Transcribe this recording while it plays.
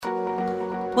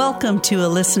Welcome to A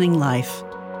Listening Life,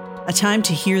 a time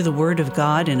to hear the Word of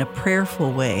God in a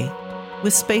prayerful way,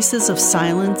 with spaces of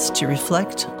silence to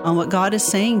reflect on what God is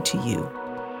saying to you.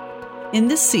 In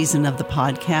this season of the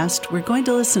podcast, we're going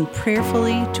to listen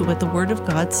prayerfully to what the Word of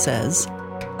God says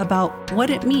about what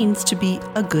it means to be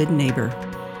a good neighbor,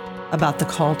 about the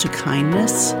call to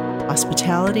kindness,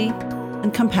 hospitality,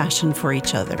 and compassion for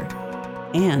each other,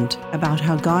 and about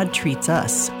how God treats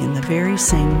us in the very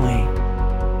same way.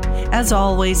 As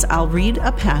always, I'll read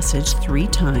a passage 3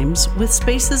 times with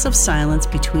spaces of silence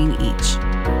between each,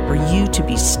 for you to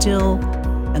be still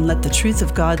and let the truth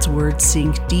of God's Word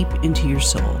sink deep into your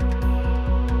soul.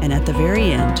 And at the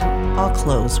very end, I'll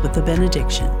close with a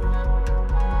benediction.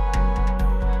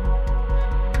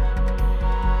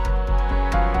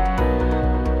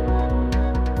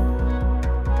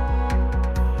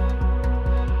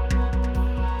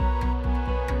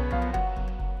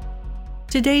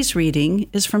 Today's reading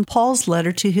is from Paul's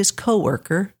letter to his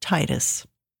co-worker, Titus.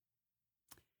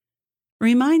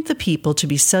 Remind the people to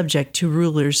be subject to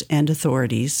rulers and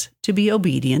authorities, to be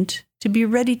obedient, to be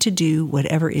ready to do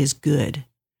whatever is good,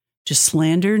 to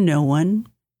slander no one,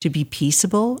 to be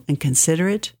peaceable and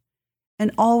considerate,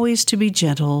 and always to be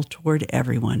gentle toward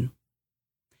everyone.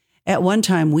 At one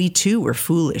time we too were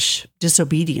foolish,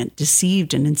 disobedient,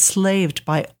 deceived, and enslaved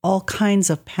by all kinds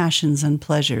of passions and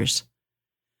pleasures.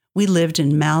 We lived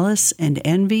in malice and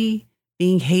envy,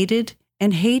 being hated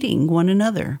and hating one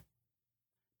another.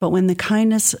 But when the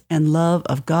kindness and love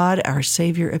of God our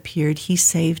Savior appeared, He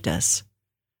saved us,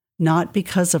 not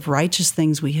because of righteous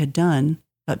things we had done,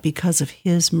 but because of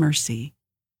His mercy.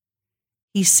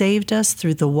 He saved us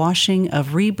through the washing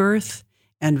of rebirth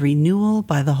and renewal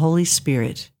by the Holy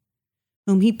Spirit,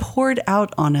 whom He poured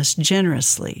out on us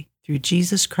generously through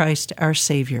Jesus Christ our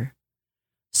Savior,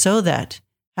 so that,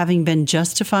 having been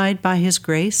justified by His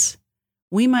grace,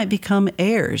 we might become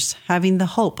heirs, having the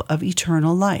hope of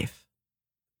eternal life.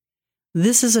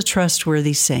 This is a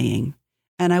trustworthy saying,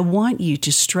 and I want you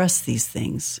to stress these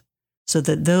things, so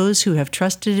that those who have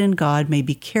trusted in God may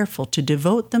be careful to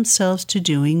devote themselves to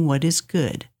doing what is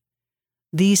good.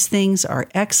 These things are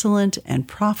excellent and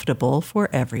profitable for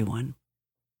everyone.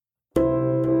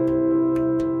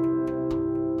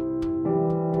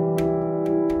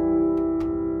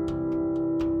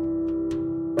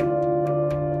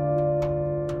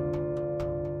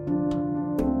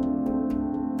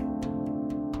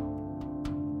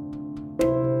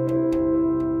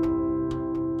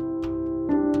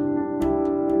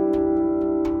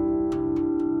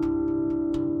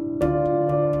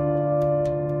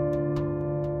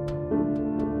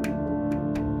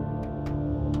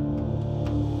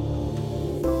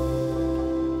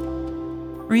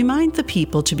 Remind the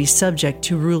people to be subject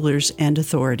to rulers and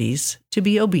authorities, to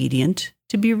be obedient,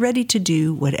 to be ready to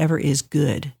do whatever is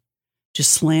good, to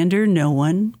slander no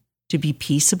one, to be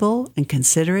peaceable and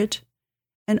considerate,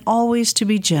 and always to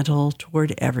be gentle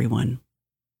toward everyone.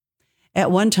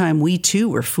 At one time we too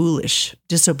were foolish,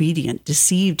 disobedient,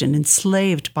 deceived, and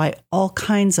enslaved by all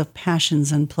kinds of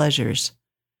passions and pleasures.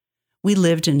 We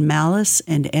lived in malice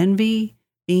and envy,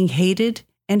 being hated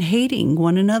and hating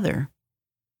one another.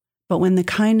 But when the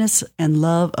kindness and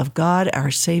love of God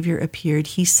our Savior appeared,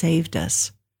 He saved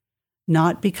us,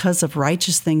 not because of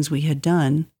righteous things we had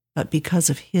done, but because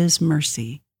of His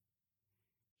mercy.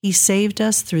 He saved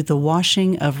us through the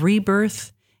washing of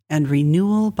rebirth and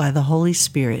renewal by the Holy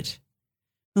Spirit,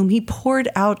 whom He poured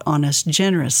out on us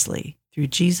generously through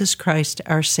Jesus Christ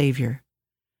our Savior,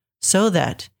 so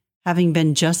that, having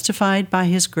been justified by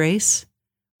His grace,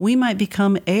 we might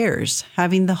become heirs,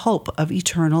 having the hope of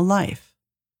eternal life.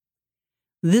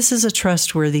 This is a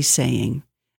trustworthy saying,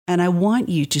 and I want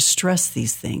you to stress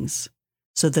these things,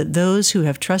 so that those who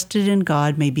have trusted in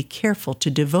God may be careful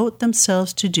to devote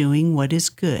themselves to doing what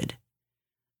is good.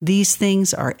 These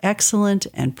things are excellent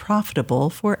and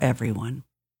profitable for everyone.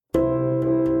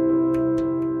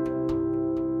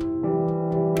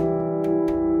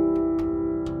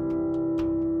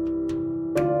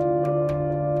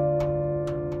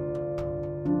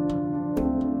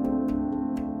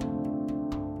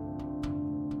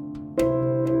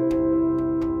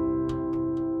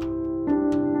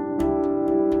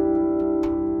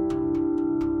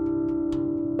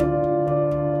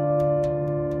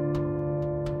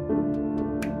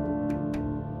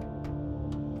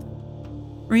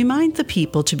 Remind the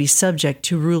people to be subject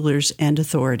to rulers and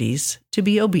authorities, to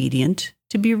be obedient,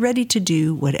 to be ready to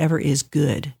do whatever is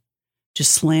good, to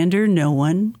slander no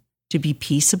one, to be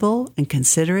peaceable and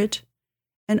considerate,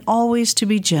 and always to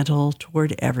be gentle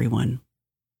toward everyone.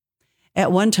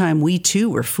 At one time we too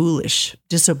were foolish,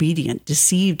 disobedient,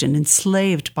 deceived, and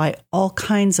enslaved by all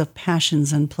kinds of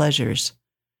passions and pleasures.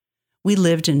 We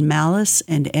lived in malice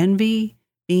and envy,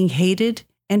 being hated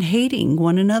and hating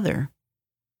one another.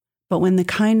 But when the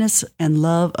kindness and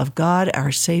love of God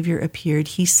our Savior appeared,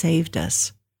 He saved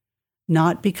us,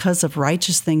 not because of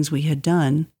righteous things we had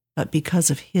done, but because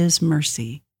of His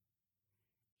mercy.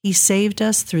 He saved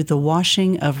us through the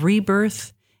washing of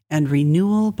rebirth and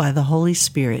renewal by the Holy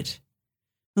Spirit,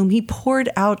 whom He poured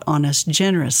out on us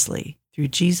generously through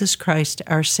Jesus Christ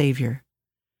our Savior,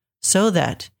 so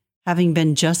that, having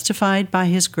been justified by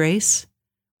His grace,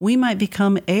 we might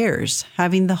become heirs,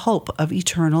 having the hope of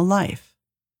eternal life.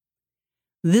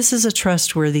 This is a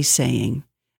trustworthy saying,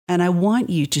 and I want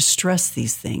you to stress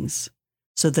these things,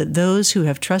 so that those who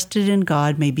have trusted in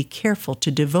God may be careful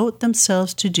to devote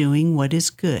themselves to doing what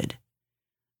is good.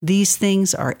 These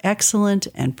things are excellent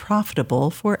and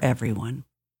profitable for everyone.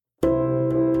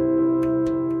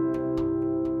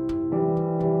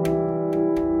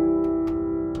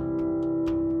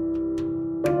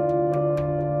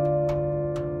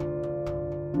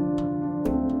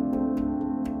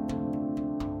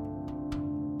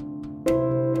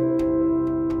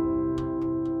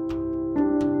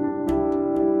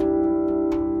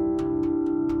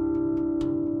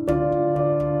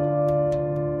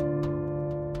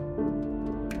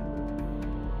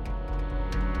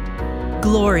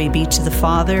 Glory be to the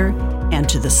Father, and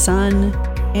to the Son,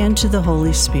 and to the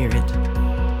Holy Spirit,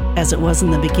 as it was in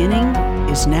the beginning,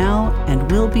 is now,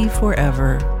 and will be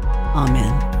forever.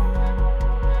 Amen.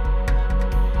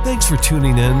 Thanks for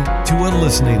tuning in to A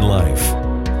Listening Life,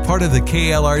 part of the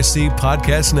KLRC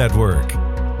Podcast Network.